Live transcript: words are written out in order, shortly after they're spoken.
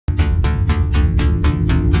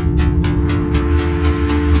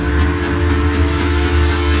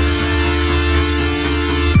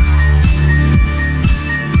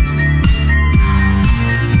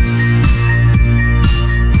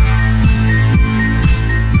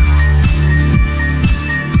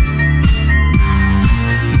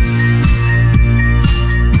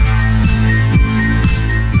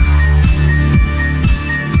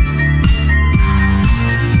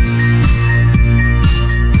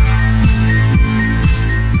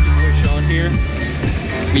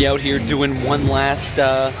We out here doing one last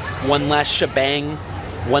shebang,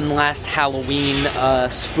 one last Halloween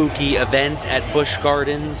spooky event at Busch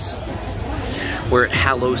Gardens. We're at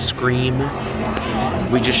Howl-O-Scream.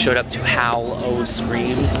 We just showed up to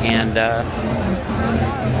Howl-O-Scream, and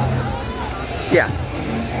yeah,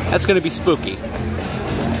 that's gonna be spooky.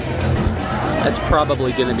 That's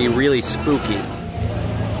probably gonna be really spooky.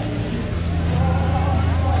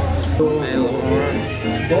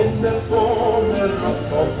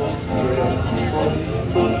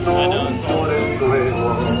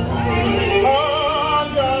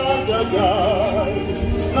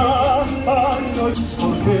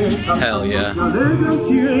 Hell yeah.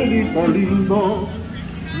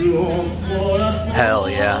 Hell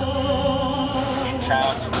yeah.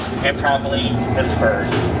 And properly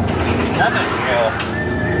dispersed. Another fuel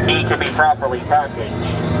need to be properly packaged.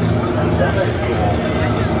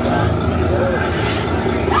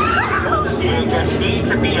 You just need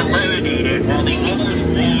to be eliminated while the others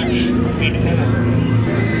watch in here.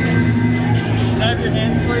 Have your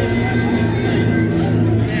hands, please.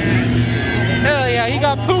 Hell yeah, he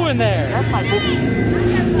got poo in there. That's my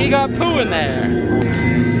cookie. He got poo in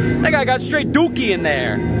there. That guy got straight dookie in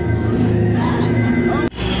there.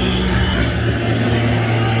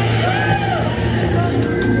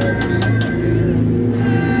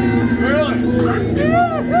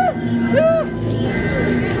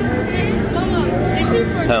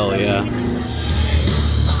 Hell yeah.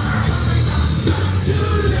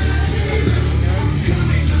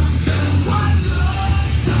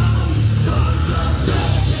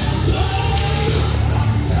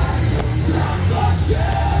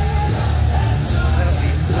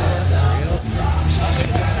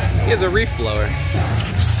 He has a reef blower.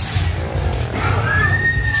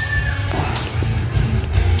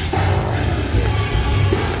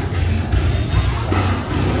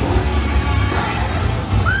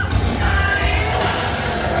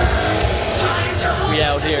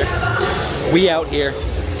 We out here.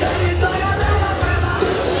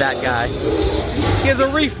 That guy. He has a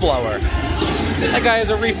reef blower. That guy has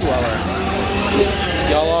a reef blower.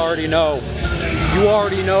 Y'all already know. You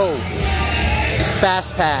already know.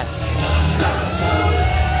 Fast pass.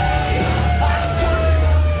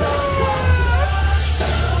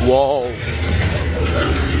 Whoa.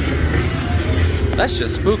 That's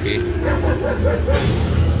just spooky.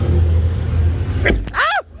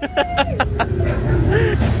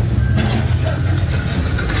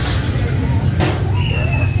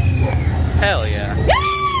 Hell yeah.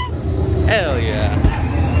 Hell yeah.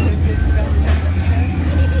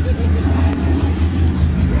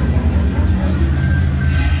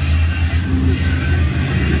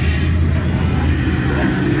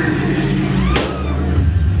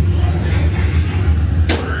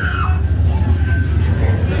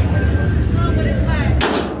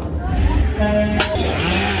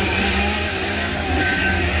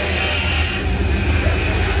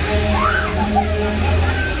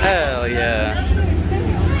 Hell yeah.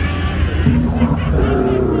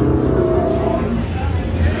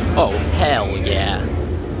 Oh, hell yeah.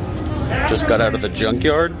 Just got out of the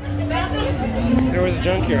junkyard. There was a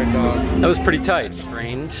junkyard dog. That was pretty tight.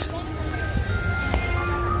 Strange.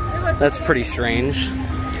 That's pretty strange.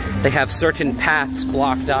 They have certain paths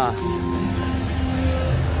blocked off.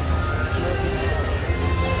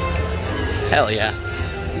 Hell yeah.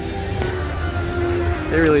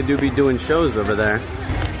 They really do be doing shows over there.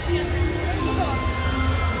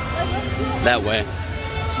 That way.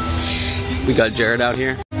 We got Jared out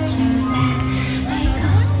here.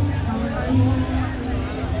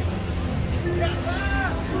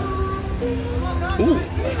 Ooh.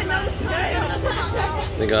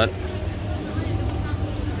 They got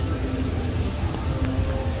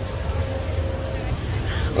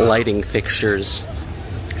lighting fixtures.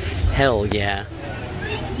 Hell yeah.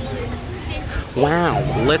 Wow,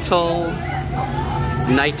 little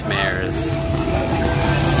nightmares.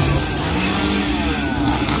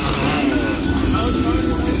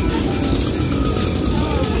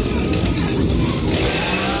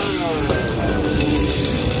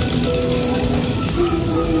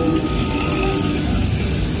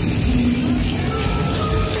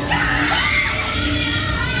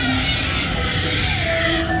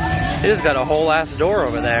 It just got a whole ass door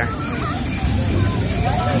over there.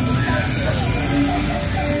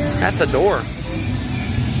 That's a door.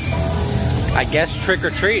 I guess trick or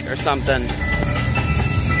treat or something.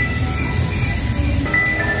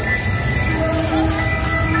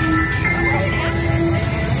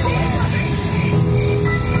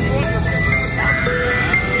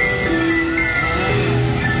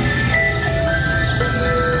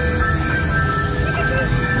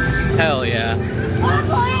 Hell yeah.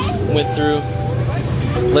 went through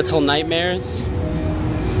Little Nightmares.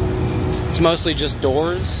 It's mostly just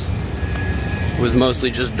doors. It was mostly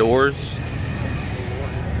just doors.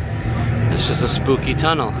 It's just a spooky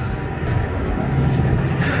tunnel.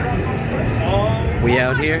 We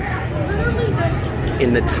out here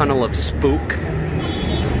in the tunnel of spook.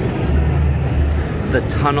 The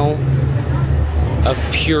tunnel of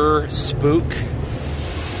pure spook.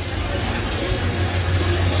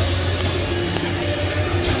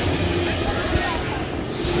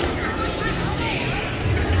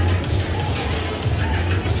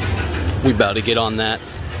 We about to get on that.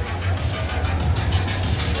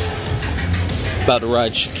 About to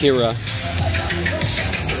ride Shakira.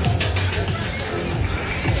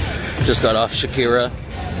 Just got off Shakira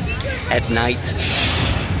at night.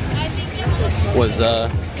 Was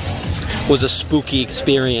a spooky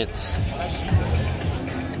experience.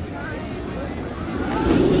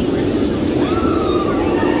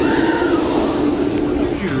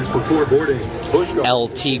 Before boarding, El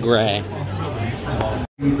Tigre.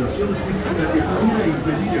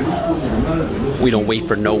 We don't wait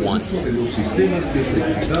for no one.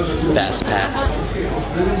 Fast pass.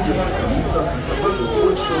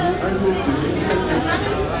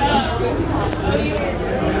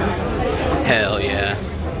 Hell yeah.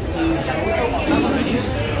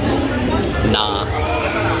 Nah.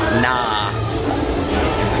 Nah.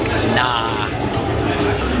 Nah.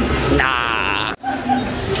 Nah.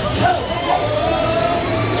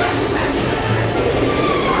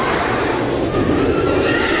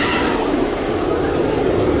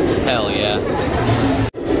 Hell yeah.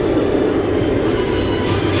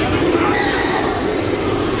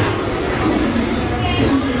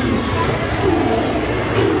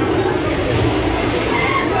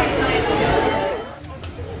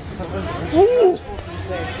 Woo.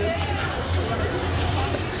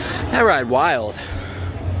 That ride wild.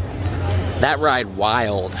 That ride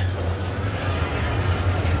wild.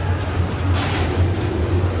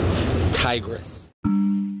 Tigress.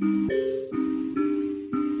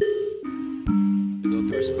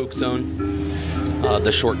 Spook zone.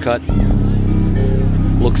 The shortcut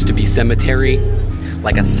looks to be cemetery,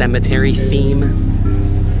 like a cemetery theme.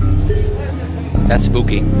 That's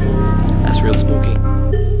spooky. That's real spooky.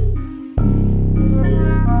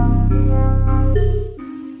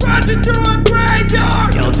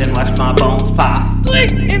 Skeleton, watch my bones pop.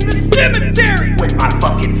 Blink in the cemetery with my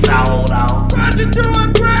fucking soul out.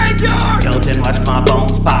 Skeleton, watch my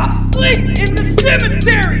bones pop. Blink in the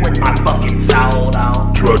cemetery with my fucking soul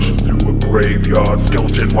out. Trudging through a graveyard,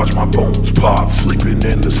 skeleton, watch my bones pop. Sleeping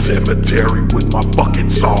in the cemetery with my fucking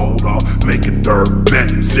soul off. Making dirt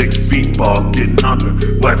bent, 6 feet getting under.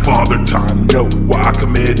 Like father time, no, why I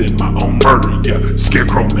committed my own murder, yeah.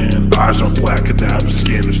 Scarecrow man, eyes are black, cadaver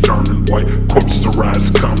skin is turning white. Corpses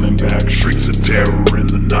arise, coming back, shrieks of terror in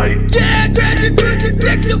the night. Yeah, grab your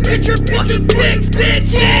crucifix, you'll get your fucking fix,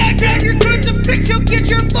 bitch. Yeah, grab your crucifix, you'll get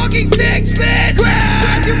your fucking fix, bitch.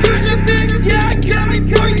 Grab your crucifix, yeah, I'm coming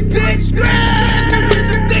for you, bitch. Grab your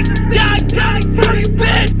crucifix, yeah, I'm coming for you,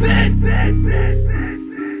 bitch. Bitch, bitch,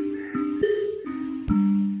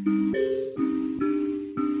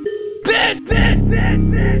 bitch,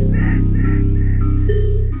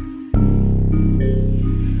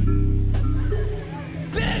 bitch,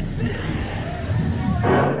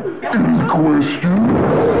 bitch, bitch, bitch, bitch.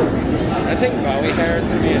 I think Bowie hair is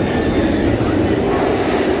gonna be interesting.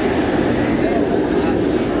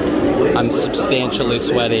 I'm substantially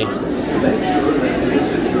sweaty.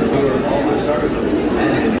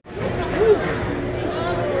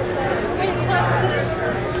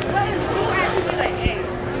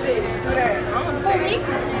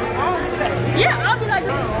 Yeah, I'll be like,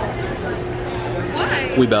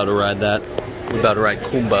 We about to ride that. We about to ride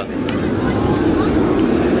Kumba.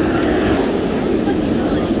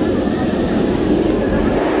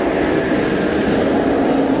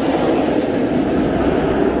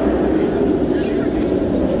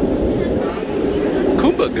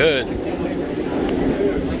 Good.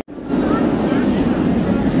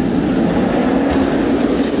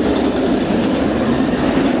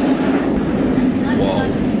 Whoa.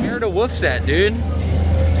 Where the woofs at, dude?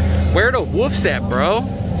 Where the woofs at, bro?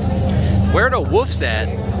 Where the woofs at?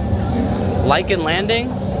 Lycan Landing?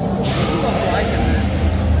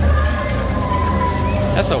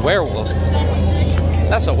 That's a werewolf.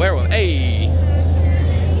 That's a werewolf. Hey!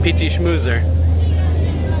 PT Schmoozer.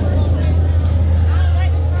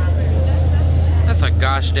 That's a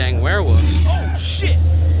gosh dang werewolf. Oh shit!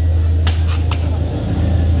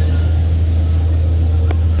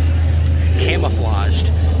 Camouflaged.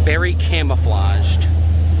 Very camouflaged.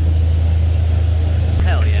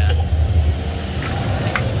 Hell yeah.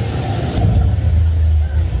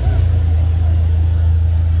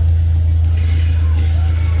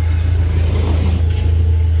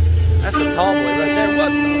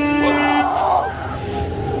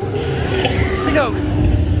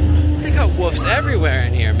 everywhere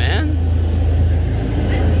in here, man.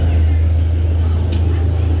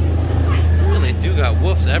 Really do got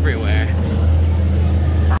wolves everywhere.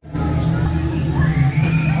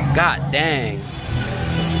 God dang.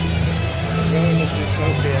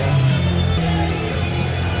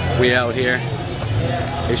 We out here.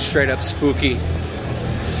 It's straight up spooky.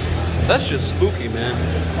 That's just spooky, man.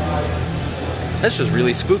 That's just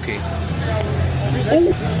really spooky.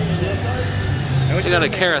 Ooh. We got a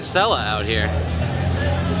carousel out here.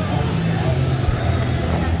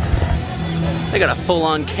 They got a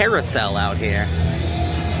full-on carousel out here.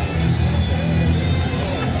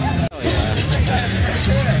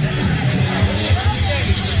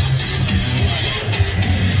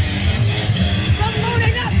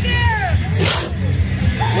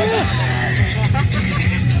 Oh, yeah.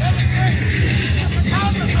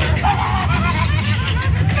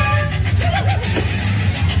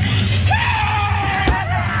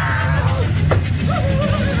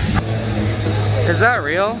 Is that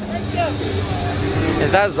real?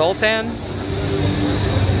 Is that Zoltan?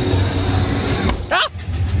 Ah!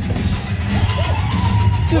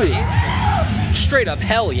 Dude, straight up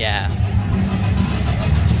hell yeah.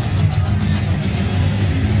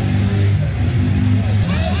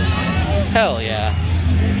 Hell yeah.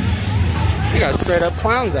 You got straight up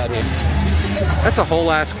clowns out here. That's a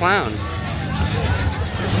whole ass clown.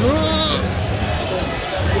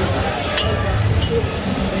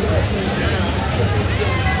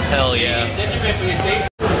 Hell yeah.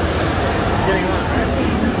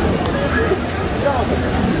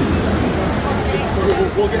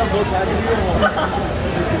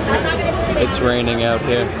 It's raining out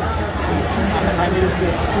here.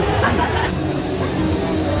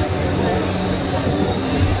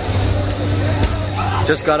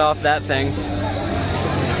 Just got off that thing.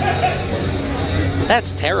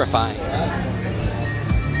 That's terrifying.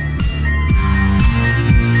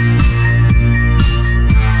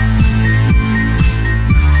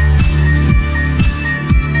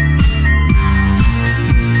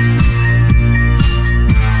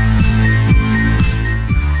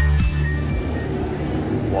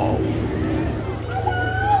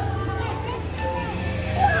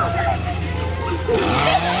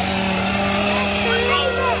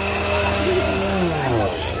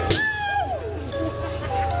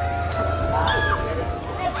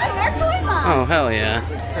 Oh, hell yeah.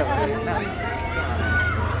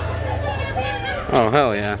 Oh,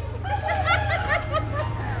 hell yeah.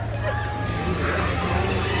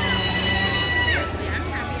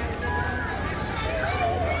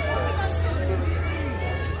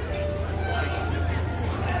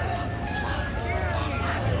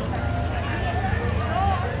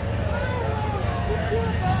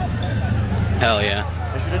 Hell yeah.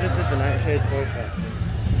 I should have just did the Nightshade toy factory.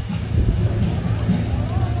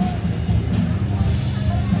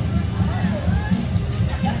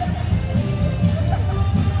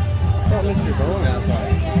 Mr. Bone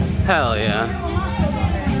outside. Hell yeah.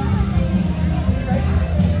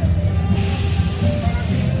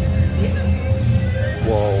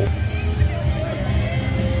 Whoa.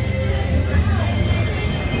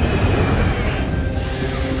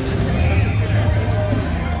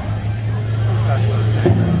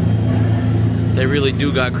 They really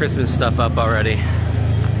do got Christmas stuff up already.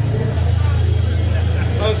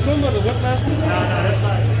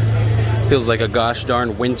 Feels like a gosh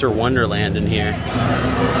darn winter wonderland in here.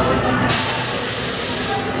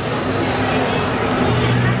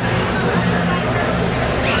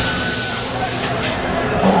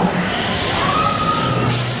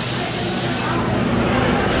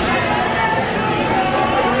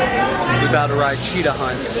 We about to ride cheetah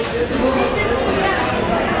hunt.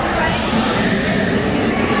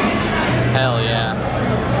 Hell yeah.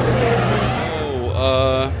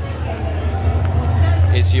 Oh,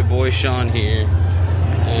 it's your boy Sean here,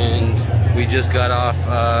 and we just got off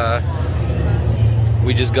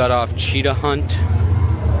cheetah hunt,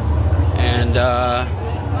 and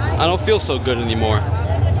I don't feel so good anymore.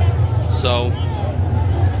 So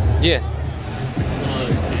yeah.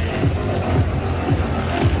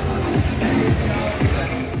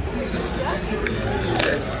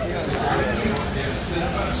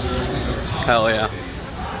 Hell yeah.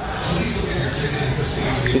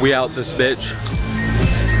 We out this bitch.